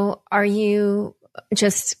so are you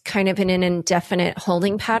just kind of in an indefinite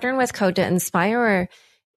holding pattern with Code to Inspire,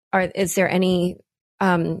 or is there any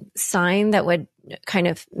sign that would kind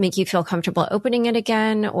of make you feel comfortable opening it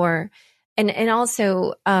again? And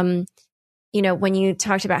also, when you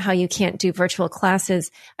talked about how you can't do virtual classes,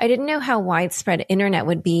 I didn't know how widespread internet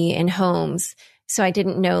would be in homes. So I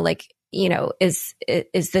didn't know, is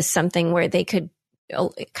this something where they could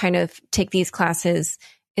kind of take these classes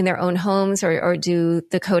in their own homes or do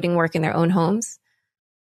the coding work in their own homes?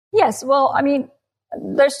 Yes. Well, I mean,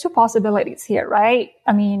 there's two possibilities here, right?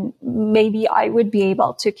 I mean, maybe I would be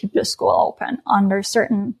able to keep the school open under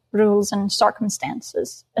certain rules and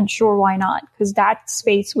circumstances. And sure, why not? Because that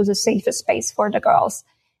space was a safest space for the girls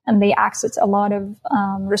and they access a lot of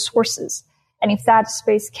resources. And if that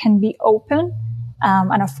space can be open,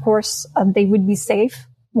 and of course they would be safe,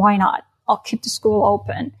 why not? I'll keep the school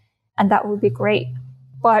open and that would be great.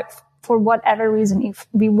 But for whatever reason, if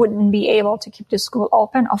we wouldn't be able to keep the school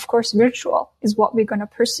open, of course, virtual is what we're going to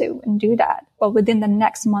pursue and do that. But within the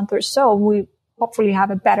next month or so, we hopefully have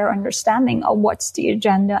a better understanding of what's the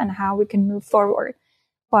agenda and how we can move forward.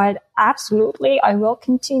 But absolutely, I will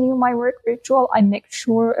continue my work virtual. I make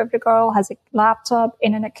sure every girl has a laptop,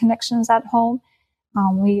 internet connections at home.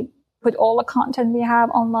 We put all the content we have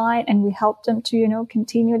online and we help them to,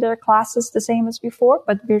 continue their classes the same as before,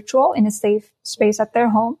 but virtual in a safe space at their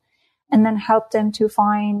home. And then help them to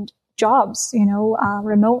find jobs,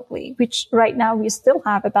 remotely, which right now we still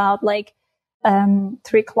have about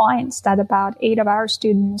 3 clients that about 8 of our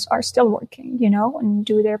students are still working, and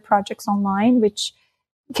do their projects online, which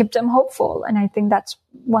keep them hopeful. And I think that's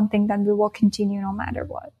one thing that we will continue no matter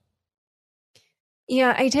what.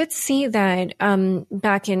 Yeah, I did see that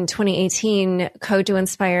back in 2018, Code to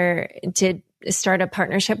Inspire did start a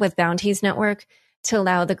partnership with Bounties Network to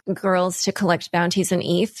allow the girls to collect bounties in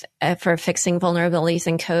ETH for fixing vulnerabilities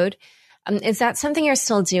in code. Is that something you're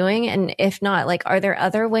still doing? And if not, are there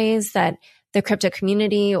other ways that the crypto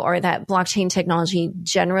community or that blockchain technology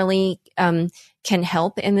generally can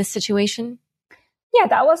help in this situation? Yeah,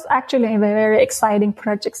 that was actually a very exciting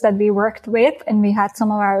projects that we worked with. And we had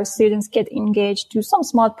some of our students get engaged to some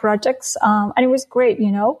small projects. And it was great,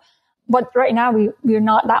 But right now we're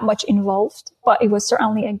not that much involved, but it was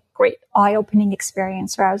certainly a great eye-opening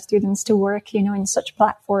experience for our students to work, in such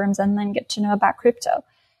platforms and then get to know about crypto.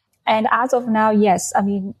 And as of now, yes, I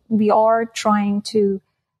mean, we are trying to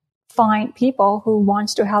find people who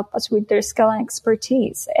wants to help us with their skill and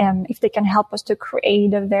expertise. And if they can help us to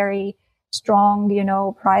create a very strong,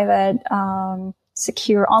 private,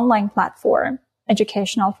 secure online platform,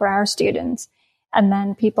 educational for our students. And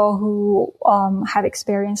then people who have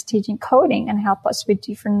experience teaching coding and help us with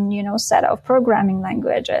different, set of programming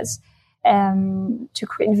languages to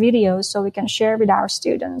create videos so we can share with our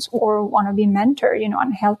students or want to be mentor,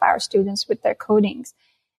 and help our students with their codings.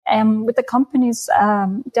 And with the companies,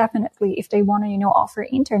 definitely, if they want to, offer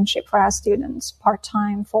internship for our students,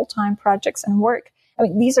 part-time, full-time projects and work. I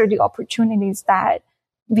mean, these are the opportunities that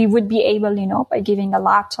we would be able, by giving a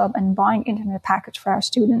laptop and buying internet package for our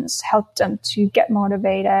students, help them to get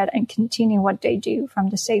motivated and continue what they do from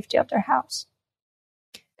the safety of their house.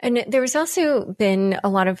 And there's also been a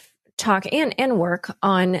lot of talk and work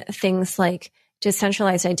on things like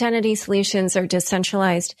decentralized identity solutions or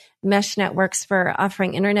decentralized mesh networks for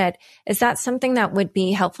offering internet. Is that something that would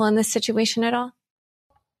be helpful in this situation at all?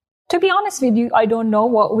 To be honest with you, I don't know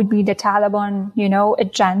what would be the Taliban,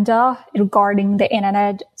 agenda regarding the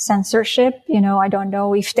internet censorship. I don't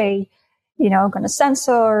know if they, going to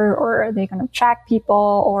censor or are they going to track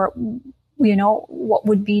people or, what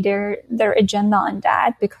would be their agenda on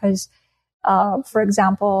that? Because, for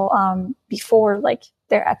example, before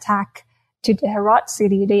their attack to the Herat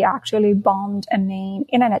city, they actually bombed a main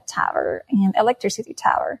internet tower and electricity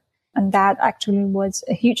tower. And that actually was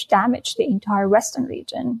a huge damage to the entire Western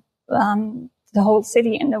region. The whole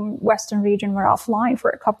city and the Western region were offline for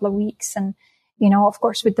a couple of weeks. And, of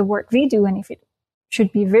course, with the work we do, and if it should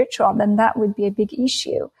be virtual, then that would be a big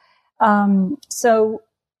issue. So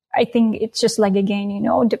I think it's just again,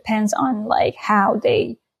 depends on how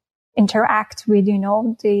they interact with,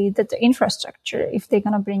 the infrastructure. If they're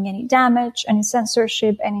going to bring any damage, any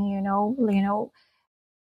censorship, any,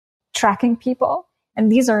 tracking people. And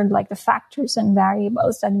these are the factors and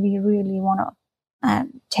variables that we really want to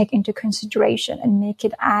take into consideration and make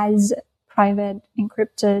it as private,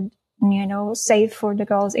 encrypted, and, safe for the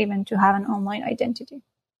girls even to have an online identity.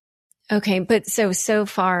 Okay. But so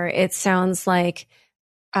far it sounds like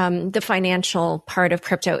the financial part of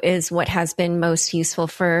crypto is what has been most useful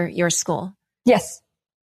for your school. Yes.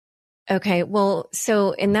 Okay. Well,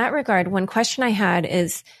 so in that regard, one question I had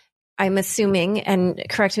is, I'm assuming, and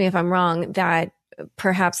correct me if I'm wrong, that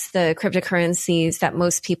perhaps the cryptocurrencies that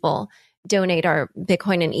most people donate are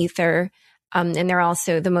Bitcoin and Ether, and they're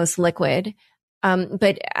also the most liquid.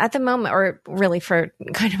 But at the moment, or really for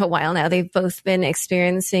kind of a while now, they've both been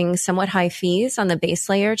experiencing somewhat high fees on the base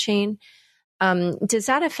layer chain. Does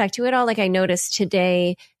that affect you at all? I noticed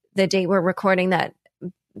today, the date we're recording, that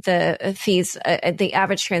the fees, the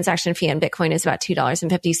average transaction fee on Bitcoin is about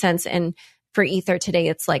 $2.50. And for Ether today,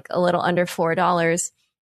 it's a little under $4.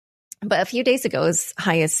 But a few days ago, it was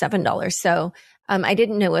high as $7. So I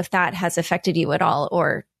didn't know if that has affected you at all,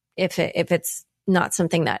 or if it's not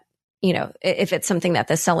something that, if it's something that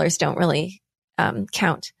the sellers don't really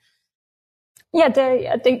count. Yeah,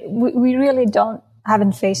 we really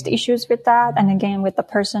haven't faced issues with that. And again, with the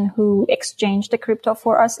person who exchanged the crypto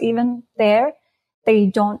for us, even there, they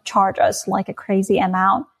don't charge us like a crazy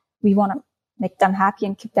amount. We want to make them happy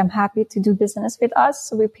and keep them happy to do business with us.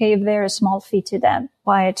 So we pay a very small fee to them.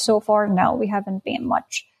 But so far, no, we haven't been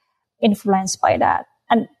much influenced by that.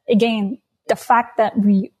 And again, the fact that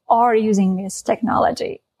we are using this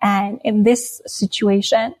technology, and in this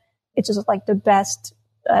situation, it's just like the best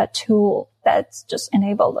tool that's just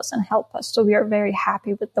enabled us and helped us. So we are very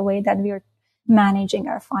happy with the way that we are managing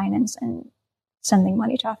our finance and sending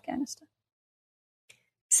money to Afghanistan.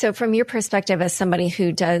 So from your perspective as somebody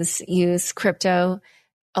who does use crypto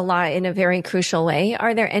a lot in a very crucial way,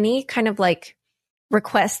 are there any kind of like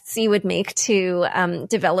requests you would make to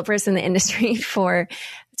developers in the industry for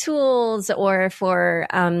tools or for,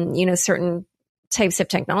 certain types of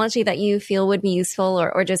technology that you feel would be useful,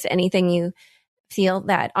 or just anything you feel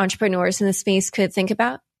that entrepreneurs in the space could think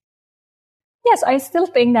about? Yes, I still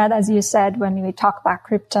think that, as you said, when we talk about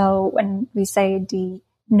crypto, when we say the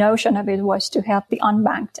notion of it was to help the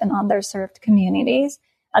unbanked and underserved communities,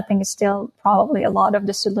 I think it's still probably a lot of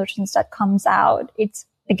the solutions that comes out. It's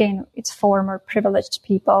for more privileged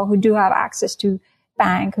people who do have access to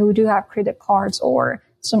bank, who do have credit cards or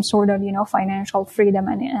some sort of, financial freedom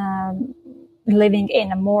and living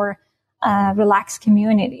in a more relaxed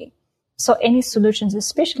community. So any solutions,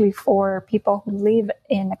 especially for people who live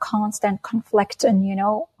in a constant conflict and,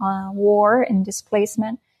 war and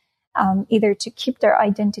displacement, either to keep their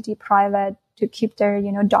identity private, to keep their,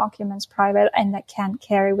 documents private, and that can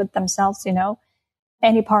carry with themselves,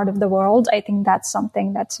 any part of the world. I think that's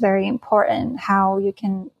something that's very important, how you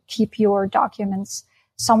can keep your documents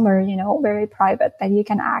somewhere, very private that you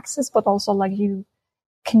can access, but also like you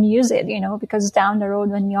can use it, because down the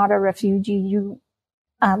road when you're a refugee, you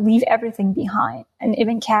leave everything behind. And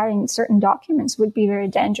even carrying certain documents would be very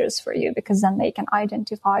dangerous for you, because then they can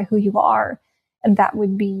identify who you are. And that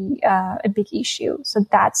would be a big issue. So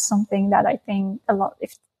that's something that I think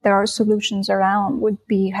if there are solutions around, would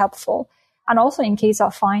be helpful. And also in case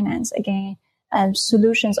of finance, again,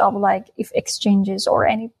 solutions of like if exchanges or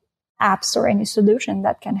any apps or any solution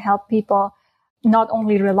that can help people not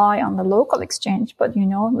only rely on the local exchange, but,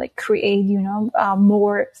 create,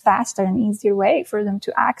 more faster and easier way for them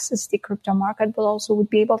to access the crypto market, but also would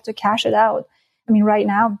be able to cash it out. I mean, right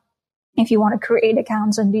now, if you want to create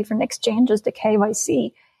accounts on different exchanges, the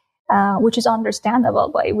KYC, which is understandable,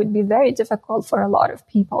 but it would be very difficult for a lot of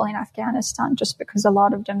people in Afghanistan just because a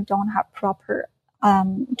lot of them don't have proper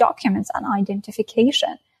documents and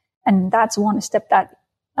identification. And that's one step that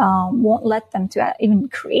won't let them to even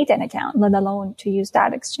create an account, let alone to use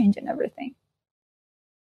that exchange and everything.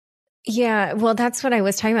 Yeah, well, that's what I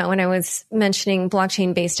was talking about when I was mentioning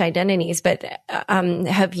blockchain-based identities. But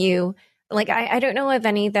have you, I don't know of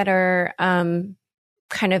any that are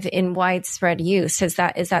kind of in widespread use. Is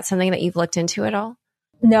that something that you've looked into at all?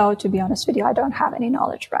 No, to be honest with you, I don't have any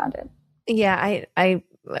knowledge around it. Yeah, I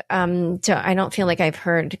don't feel like I've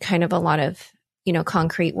heard kind of a lot of,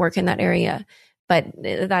 concrete work in that area. But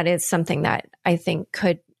that is something that I think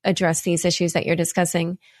could address these issues that you're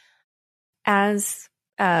discussing. As,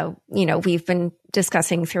 we've been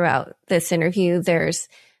discussing throughout this interview, there's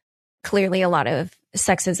clearly a lot of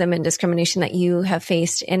sexism and discrimination that you have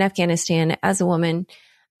faced in Afghanistan as a woman.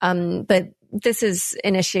 But this is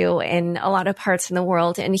an issue in a lot of parts in the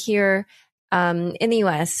world. And here in the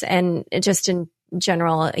US and just in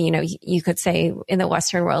general, you could say in the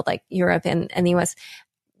Western world, like Europe and the US,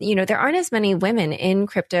 there aren't as many women in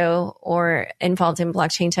crypto or involved in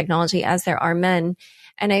blockchain technology as there are men.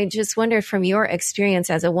 And I just wondered, from your experience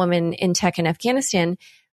as a woman in tech in Afghanistan,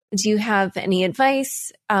 do you have any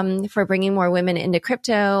advice for bringing more women into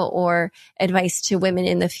crypto, or advice to women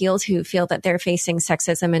in the field who feel that they're facing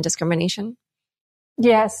sexism and discrimination?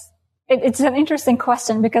 Yes. It's an interesting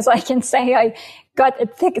question, because I can say I got a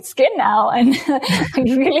thick skin now and I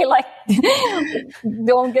really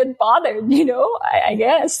don't get bothered, I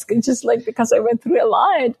guess just because I went through a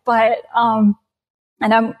lot, but, and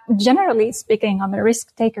I'm generally speaking, I'm a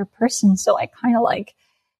risk taker person. So I kind of I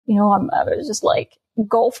was just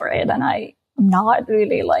go for it. And I'm not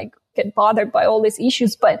really get bothered by all these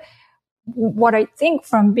issues. But what I think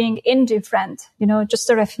from being indifferent, just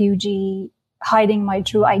a refugee, hiding my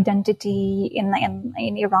true identity in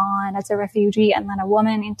Iran as a refugee, and then a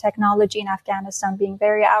woman in technology in Afghanistan, being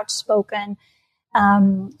very outspoken,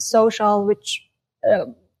 social, which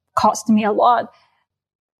cost me a lot.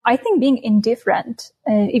 I think being indifferent,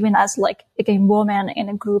 even as like a woman in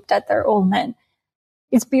a group that they're all men,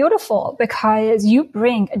 it's beautiful because you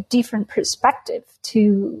bring a different perspective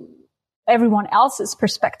to everyone else's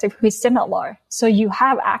perspective who is similar. So you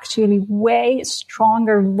have actually way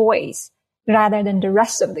stronger voice rather than the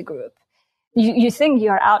rest of the group. You think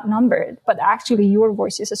you're outnumbered, but actually your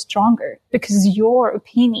voice is stronger because your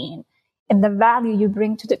opinion and the value you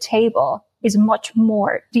bring to the table is much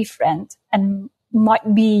more different and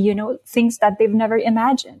might be, things that they've never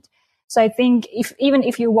imagined. So I think even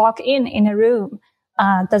if you walk in a room,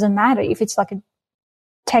 doesn't matter if it's like a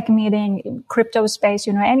tech meeting, in crypto space,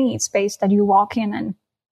 any space that you walk in and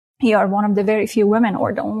you are one of the very few women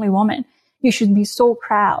or the only woman, you should be so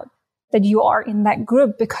proud that you are in that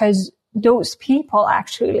group because those people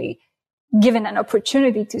actually given an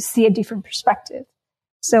opportunity to see a different perspective.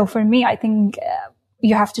 So for me, I think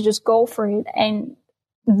you have to just go for it. And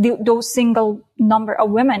those single number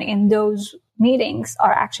of women in those meetings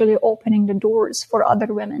are actually opening the doors for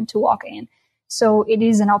other women to walk in. So it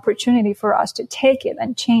is an opportunity for us to take it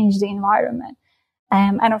and change the environment.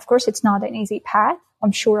 And of course, it's not an easy path.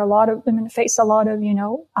 I'm sure a lot of women face a lot of,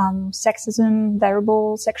 sexism,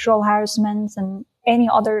 verbal, sexual harassment, and any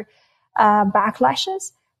other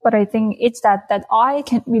backlashes. But I think it's that I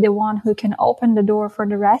can be the one who can open the door for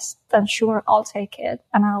the rest. Then sure, I'll take it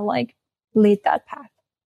and I'll lead that path.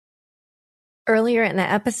 Earlier in the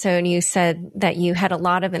episode, you said that you had a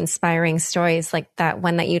lot of inspiring stories like that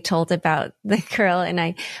one that you told about the girl. And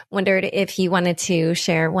I wondered if you wanted to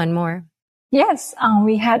share one more. Yes.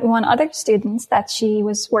 We had one other student that she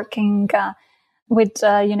was working with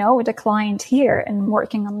a client here and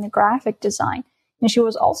working on the graphic design. And she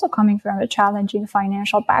was also coming from a challenging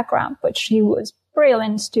financial background, but she was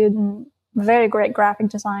brilliant student, very great graphic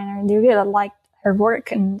designer. And they really liked her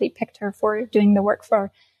work and they picked her for doing the work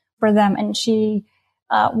for them. And she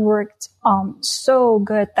worked so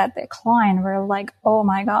good that the client were like, oh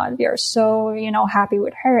my God, we are so, happy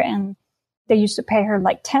with her. And they used to pay her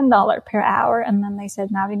 $10 per hour. And then they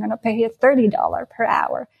said, now we're going to pay you $30 per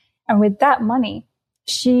hour. And with that money,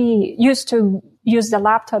 she used to use the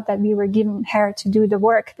laptop that we were giving her to do the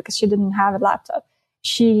work because she didn't have a laptop.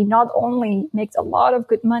 She not only makes a lot of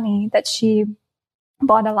good money that she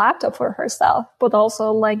bought a laptop for herself, but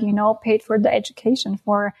also paid for the education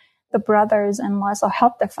for the brothers and also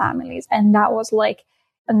helped the families. And that was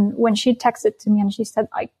and when she texted to me and she said,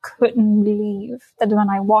 I couldn't believe that when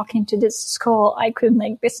I walk into this school, I could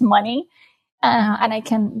make this money. And I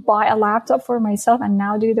can buy a laptop for myself and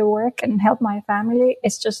now do the work and help my family.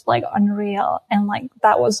 It's just unreal. And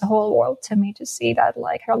that was the whole world to me to see that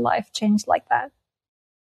her life changed like that.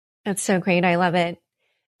 That's so great. I love it.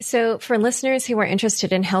 So for listeners who are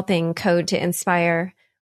interested in helping Code to Inspire,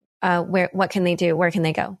 what can they do? Where can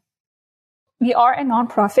they go? We are a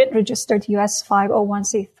nonprofit registered US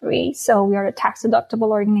 501c3. So we are a tax deductible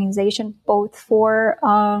organization, both for,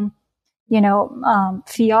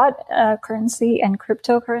 fiat currency and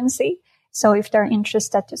cryptocurrency. So if they're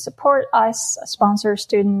interested to support us, sponsor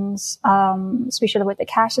students, especially with the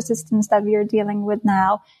cash assistance that we are dealing with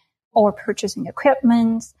now, or purchasing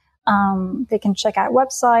equipment, they can check our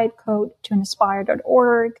website,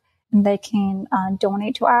 code2inspire.org, and they can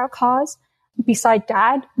donate to our cause. Besides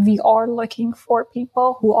that, we are looking for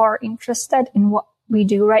people who are interested in what we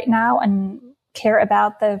do right now and care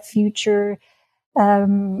about the future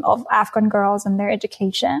of Afghan girls and their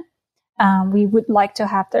education. We would like to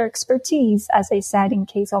have their expertise, as I said, in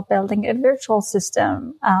case of building a virtual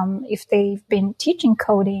system. If they've been teaching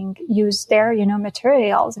coding, use their,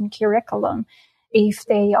 materials and curriculum. If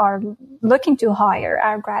they are looking to hire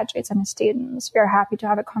our graduates and students, we are happy to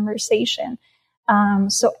have a conversation.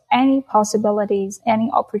 So any possibilities, any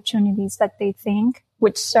opportunities that they think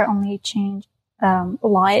would certainly change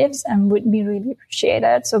lives and would be really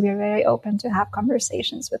appreciated. So we're very open to have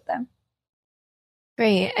conversations with them.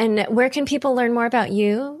 Great. And where can people learn more about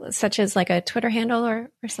you, such as a Twitter handle or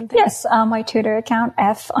something? Yes, my Twitter account,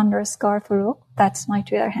 F_Farouk. That's my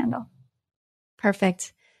Twitter handle.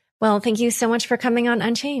 Perfect. Well, thank you so much for coming on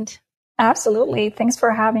Unchained. Absolutely. Thanks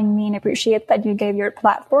for having me, and appreciate that you gave your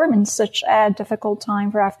platform in such a difficult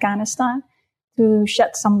time for Afghanistan to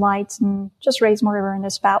shed some light and just raise more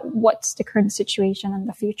awareness about what's the current situation and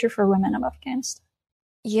the future for women of Afghanistan.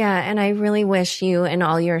 Yeah, and I really wish you and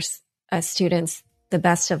all your students the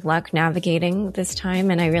best of luck navigating this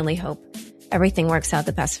time, and I really hope everything works out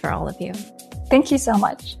the best for all of you. Thank you so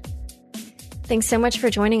much. Thanks so much for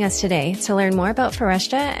joining us today. To learn more about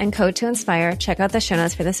Fereshteh and Code to Inspire, check out the show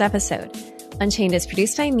notes for this episode. Unchained is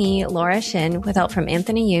produced by me, Laura Shin, with help from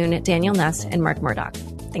Anthony Yoon, Daniel Nuss, and Mark Murdoch.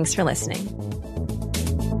 Thanks for listening.